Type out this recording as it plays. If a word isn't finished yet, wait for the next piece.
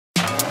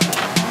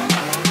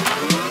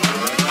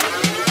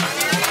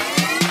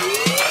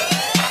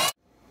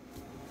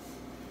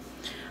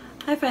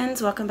friends,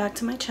 welcome back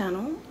to my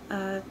channel.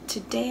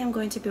 Today I'm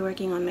going to be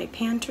working on my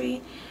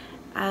pantry.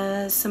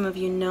 As some of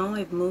you know,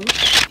 I've moved.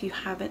 If you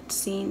haven't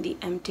seen the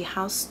empty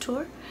house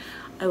tour,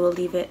 I will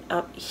leave it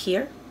up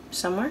here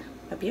somewhere,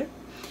 up here.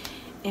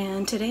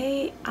 And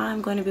today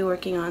I'm going to be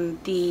working on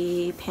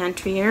the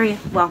pantry area.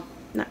 Well,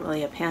 not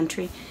really a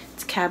pantry,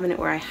 it's a cabinet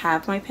where I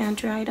have my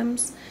pantry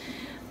items.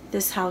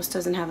 This house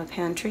doesn't have a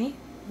pantry.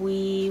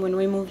 When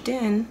we moved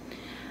in,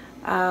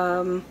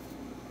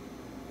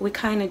 we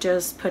kind of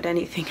just put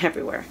anything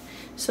everywhere.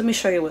 So let me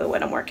show you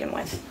what I'm working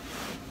with.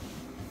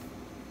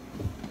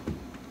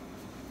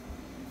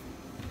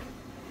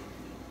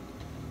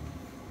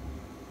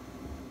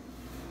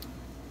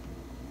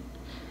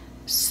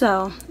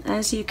 So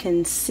as you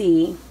can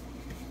see,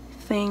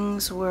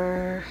 things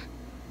were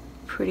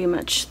pretty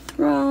much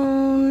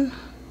thrown,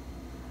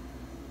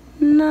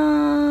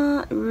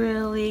 not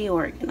really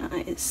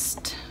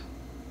organized.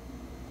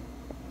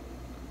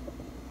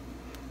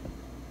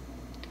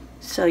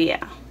 So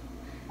yeah,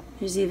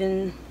 there's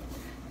even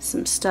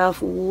some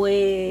stuff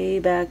way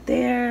back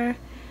there,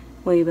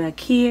 way back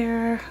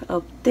here,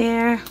 up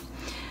there.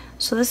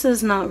 So this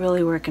is not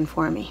really working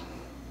for me.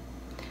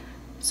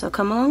 So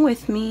come along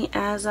with me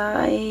as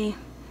I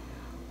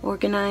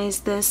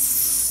organize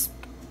this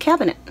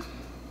cabinet.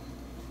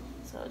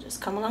 So just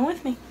come along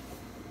with me.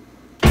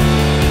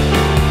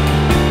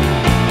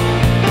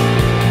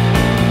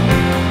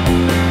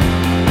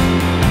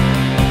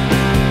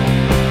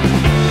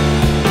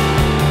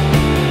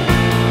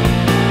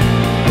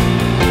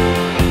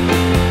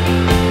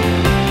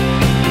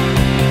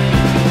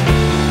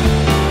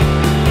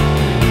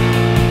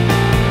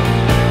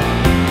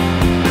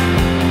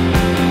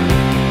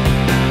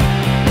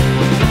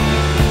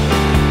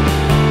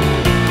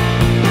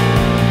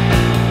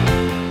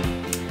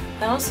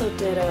 I also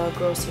did a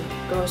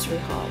grocery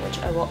haul, which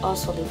I will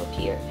also leave up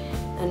here,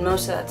 and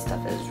most of that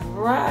stuff is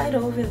right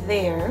over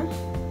there,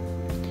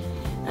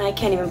 and I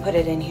can't even put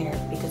it in here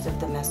because of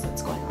the mess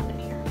that's going on in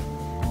here.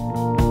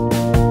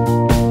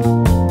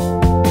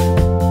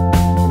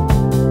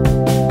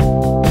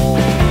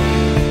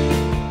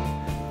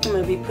 I'm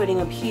going to be putting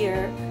up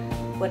here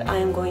what I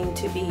am going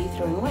to be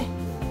throwing away.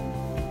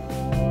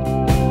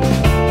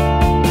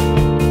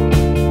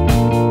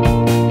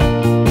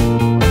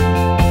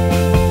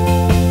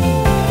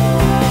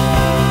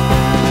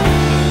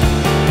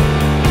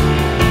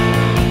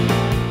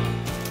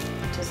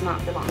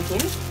 Not belong here.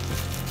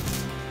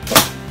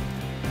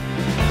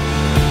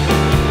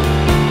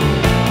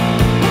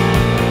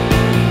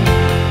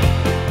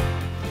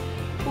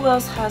 Who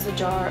else has a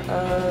jar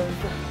of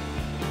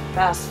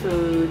fast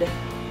food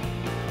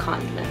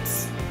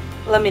condiments?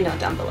 Let me know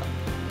down below.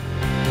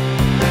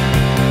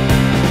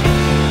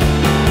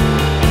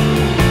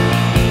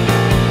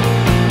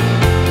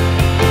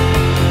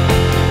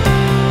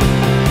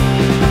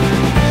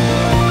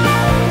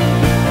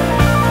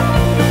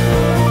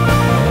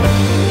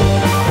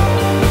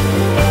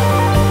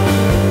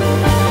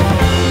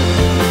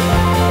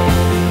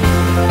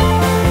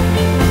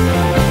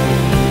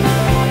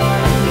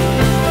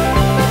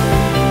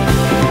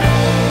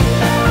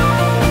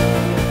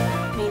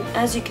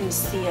 As you can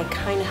see, I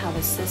kind of have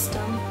a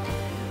system,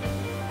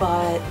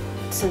 but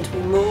since we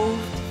moved,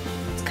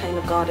 it's kind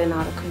of gotten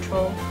out of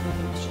control.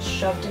 Everything's just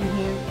shoved in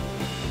here.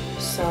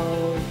 So,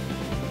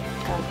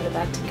 gotta put it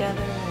back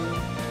together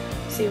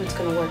and see what's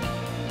gonna work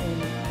in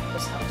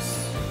this house.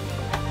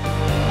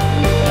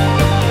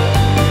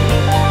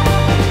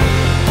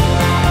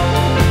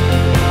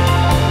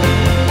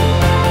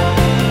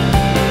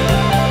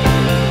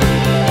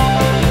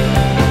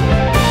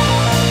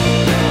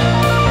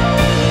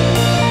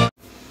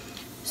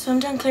 So I'm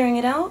done clearing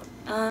it out.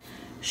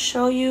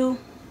 Show you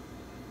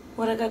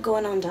what I got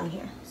going on down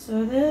here.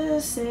 So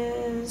this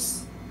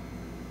is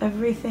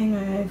everything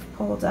I've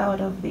pulled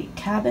out of the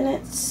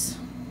cabinets.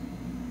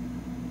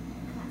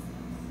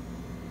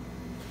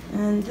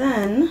 And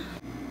then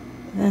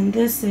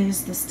this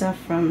is the stuff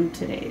from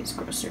today's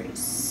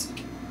groceries.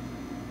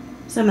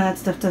 Some of that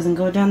stuff doesn't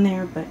go down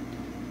there, but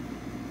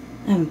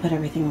I haven't put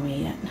everything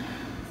away yet.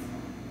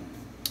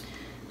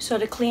 So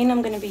to clean,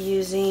 I'm going to be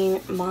using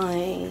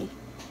my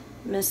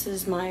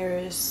Mrs.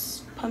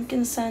 Meyer's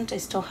pumpkin scent. I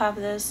still have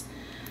this.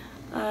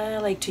 I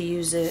like to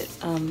use it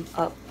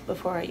up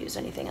before I use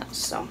anything else.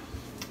 So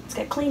let's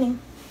get cleaning.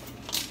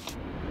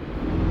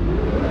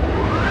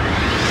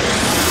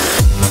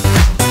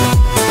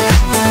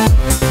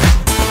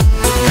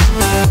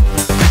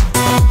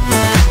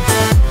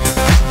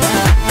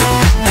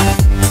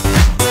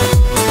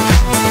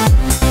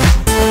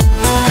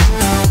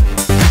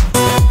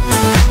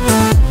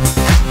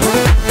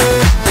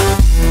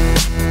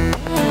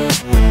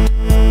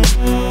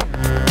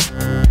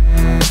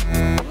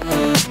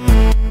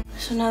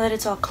 Now that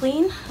it's all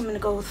clean, I'm going to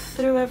go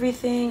through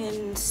everything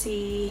and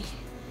see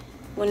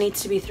what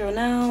needs to be thrown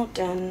out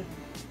and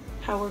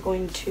how we're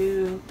going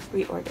to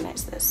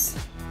reorganize this.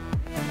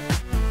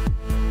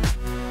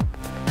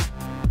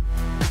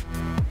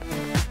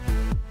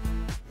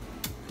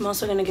 I'm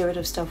also going to get rid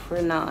of stuff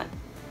we're not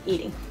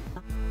eating.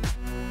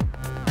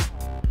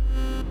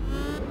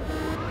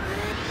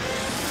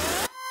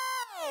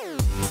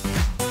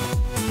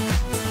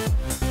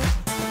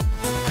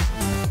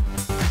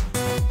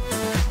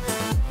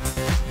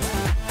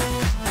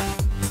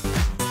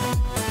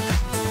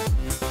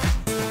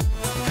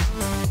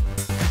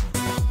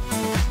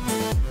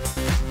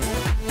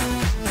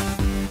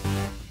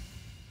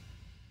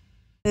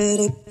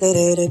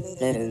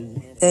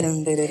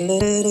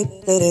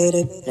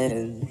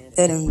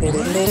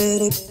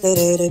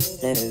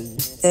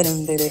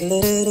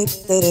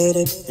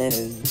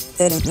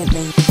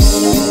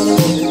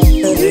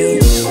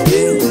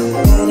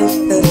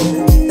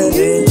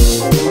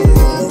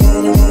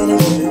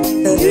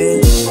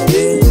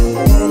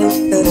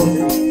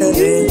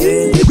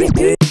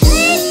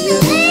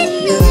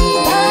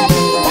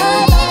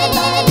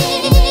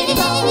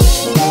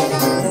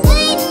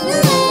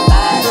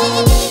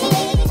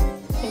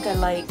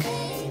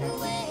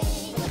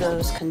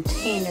 Those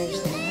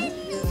containers there.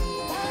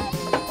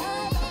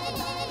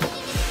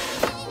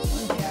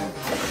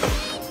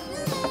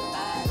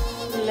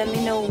 Let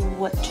me know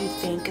what you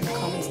think in the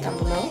comments down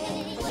below.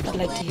 I'd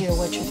like to hear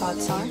what your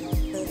thoughts are.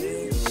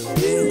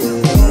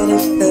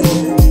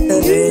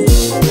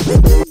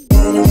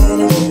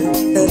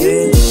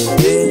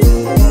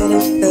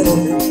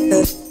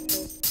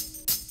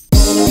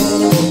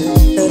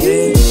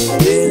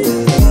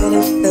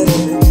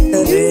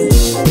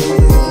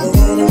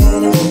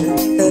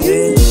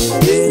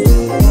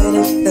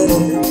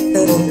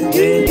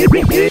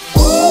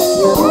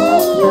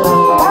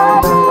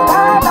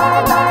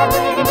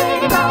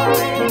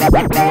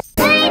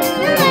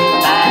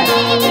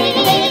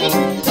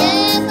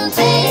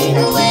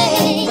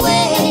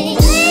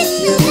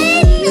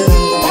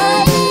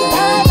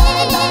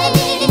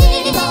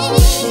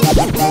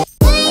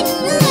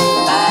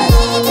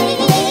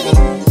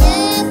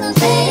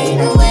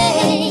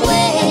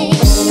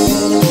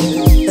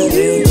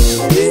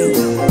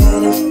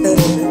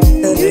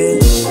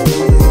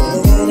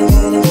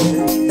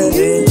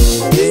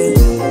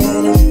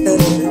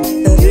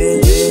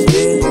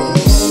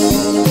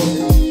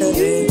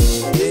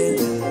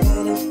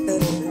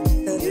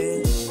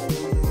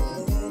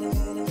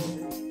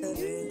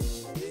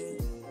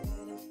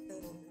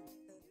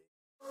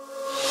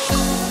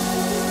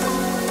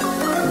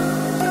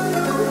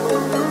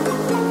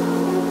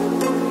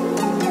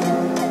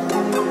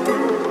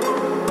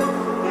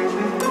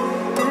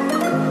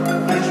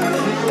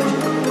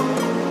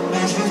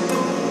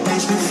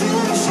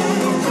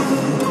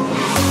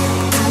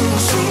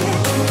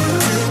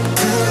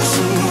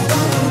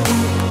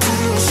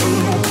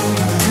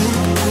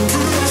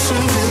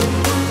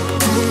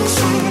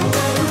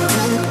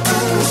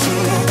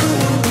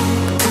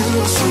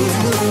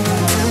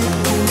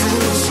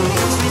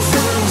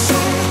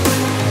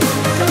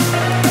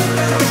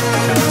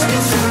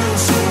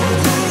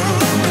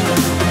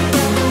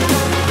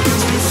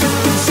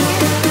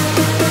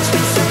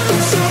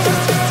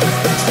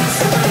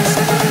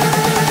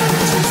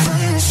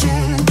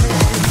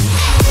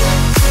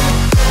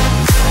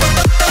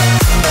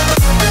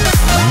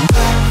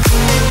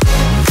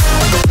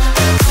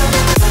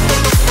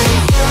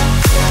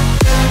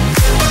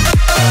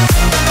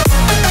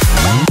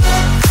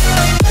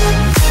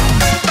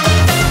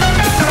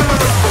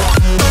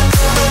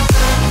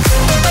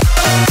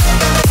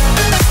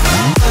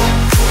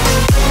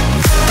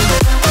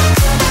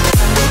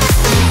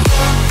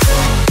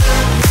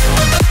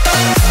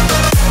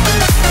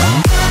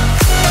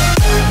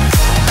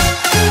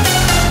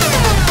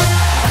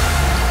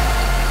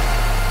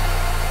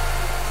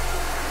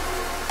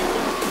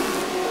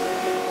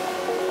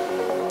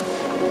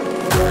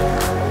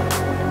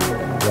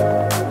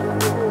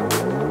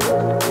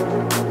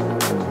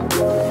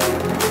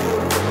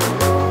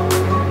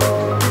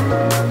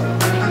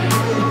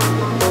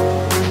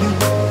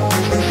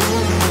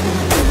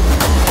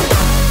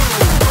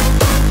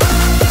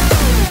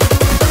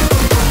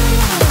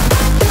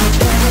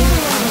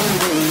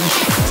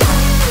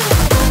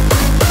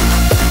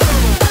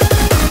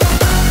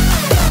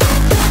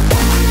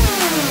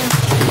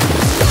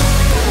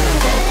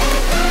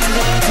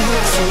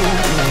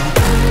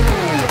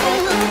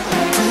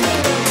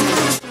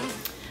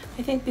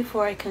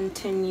 Before I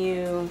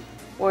continue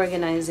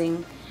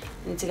organizing,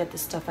 I need to get the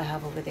stuff I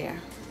have over there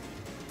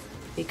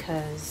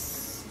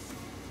because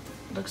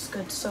it looks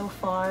good so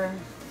far,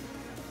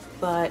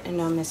 but I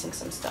know I'm missing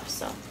some stuff,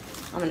 so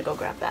I'm gonna go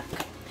grab that.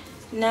 Okay.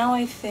 Now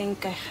I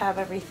think I have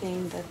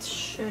everything that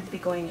should be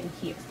going in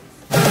here.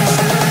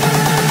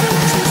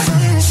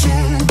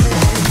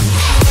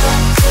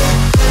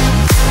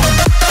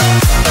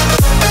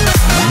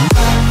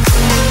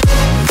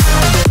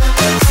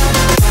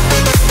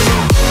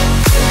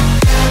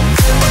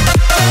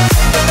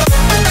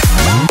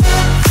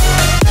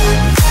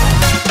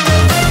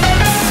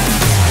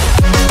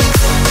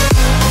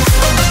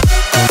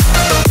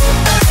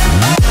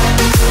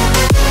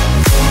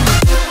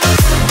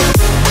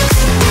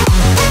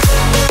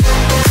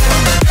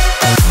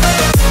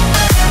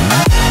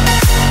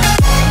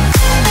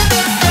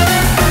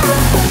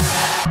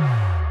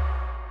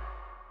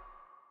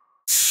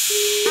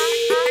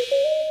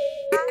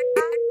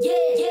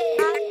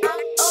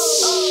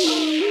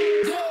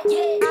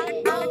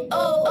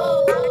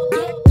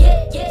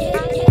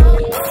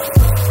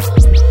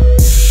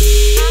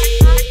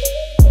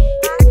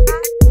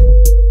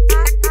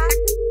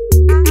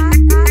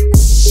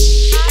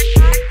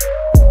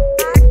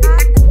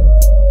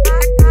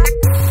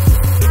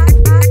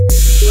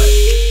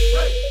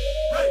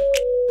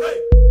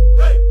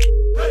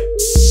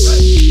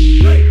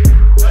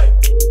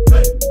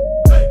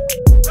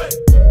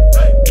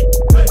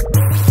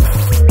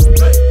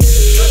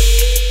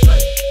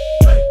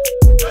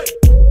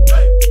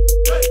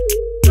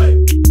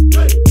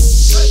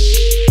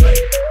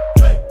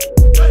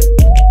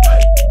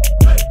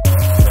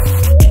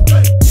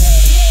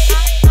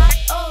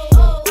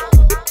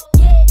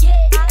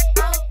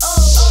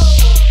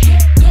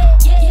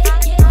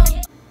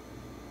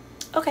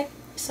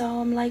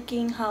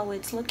 liking how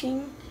it's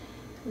looking.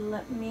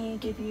 Let me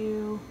give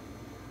you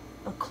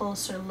a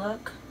closer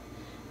look.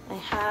 I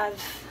have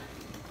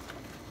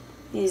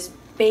these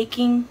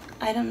baking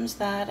items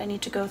that I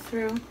need to go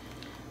through.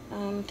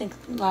 I think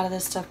a lot of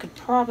this stuff could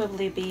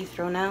probably be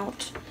thrown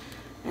out,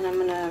 and I'm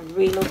gonna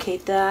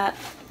relocate that.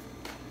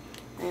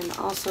 I'm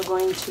also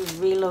going to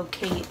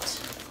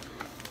relocate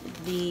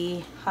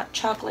the hot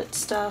chocolate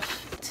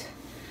stuff.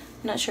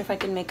 I'm not sure if I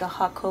can make a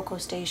hot cocoa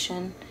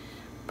station,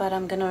 but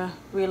I'm gonna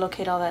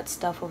relocate all that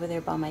stuff over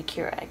there by my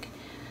Keurig.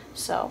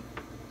 So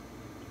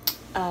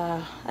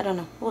I don't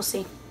know, we'll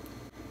see.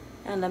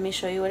 And let me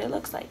show you what it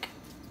looks like.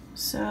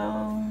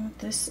 So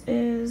this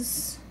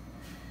is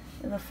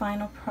the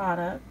final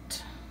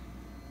product.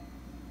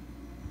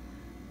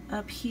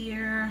 Up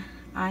here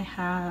I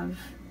have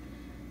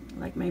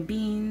like my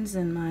beans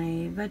and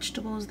my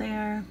vegetables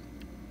there.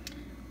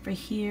 For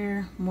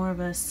here, more of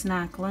a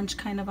snack lunch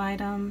kind of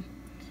item.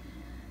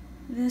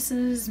 This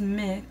is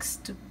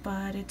mixed,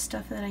 but it's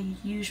stuff that I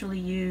usually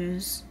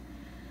use.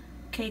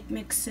 Cake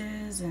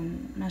mixes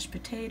and mashed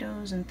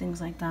potatoes and things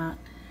like that.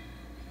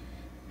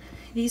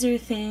 These are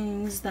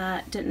things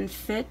that didn't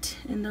fit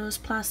in those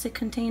plastic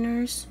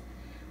containers,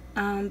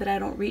 but I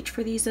don't reach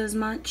for these as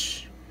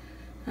much.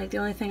 Like the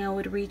only thing I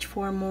would reach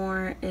for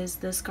more is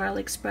this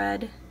garlic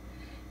spread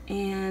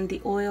and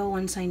the oil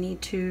once I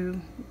need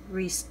to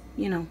refill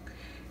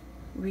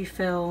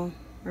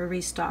or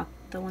restock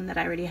the one that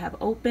I already have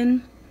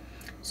open.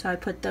 So I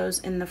put those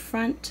in the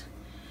front.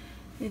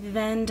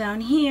 Then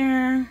down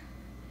here,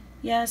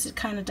 yes, it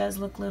kind of does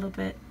look a little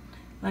bit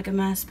like a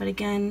mess, but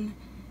again,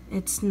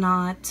 it's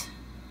not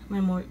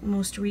my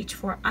most reach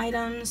for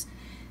items.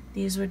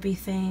 These would be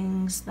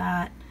things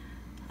that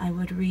I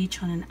would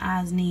reach on an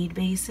as-need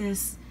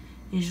basis.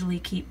 Usually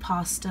keep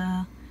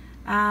pasta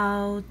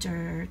out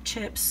or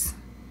chips,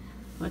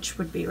 which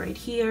would be right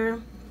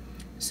here.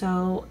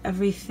 So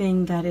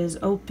everything that is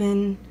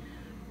open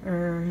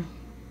or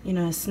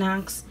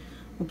snacks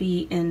will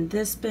be in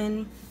this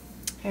bin.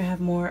 I have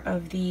more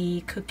of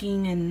the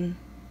cooking and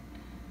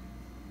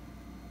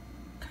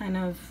kind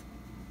of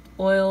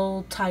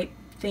oil type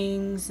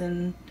things,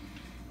 and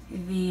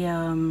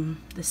the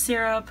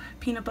syrup,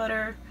 peanut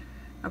butter.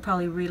 I'll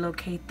probably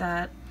relocate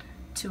that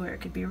to where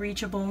it could be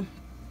reachable.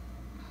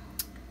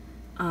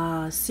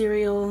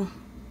 Cereal,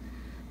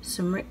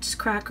 some Ritz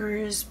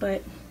crackers,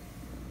 but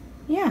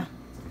yeah,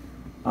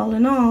 all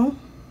in all,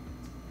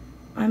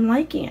 I'm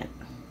liking it.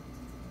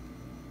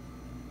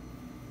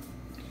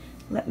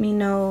 Let me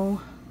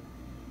know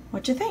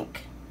what you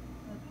think.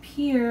 Up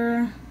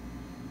here,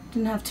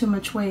 didn't have too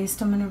much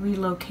waste. I'm going to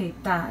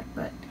relocate that,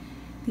 but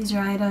these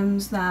are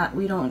items that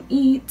we don't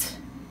eat,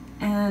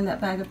 and that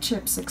bag of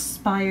chips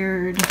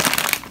expired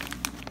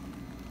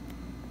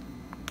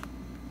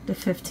the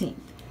 15th.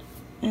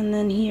 And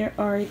then here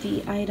are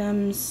the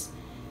items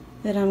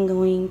that I'm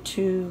going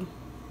to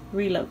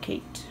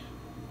relocate,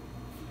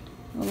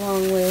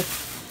 along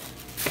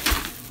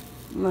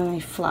with my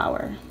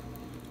flour.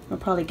 I'll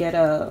probably get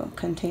a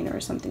container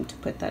or something to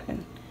put that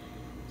in.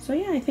 So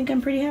yeah, I think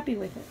I'm pretty happy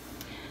with it.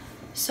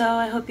 So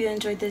I hope you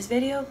enjoyed this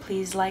video.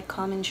 Please like,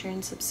 comment, share,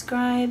 and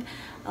subscribe.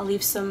 I'll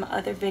leave some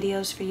other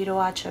videos for you to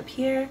watch up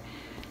here.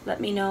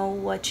 Let me know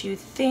what you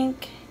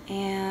think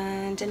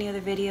and any other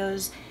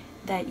videos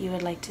that you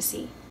would like to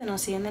see. And I'll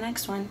see you in the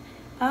next one.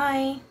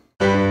 Bye!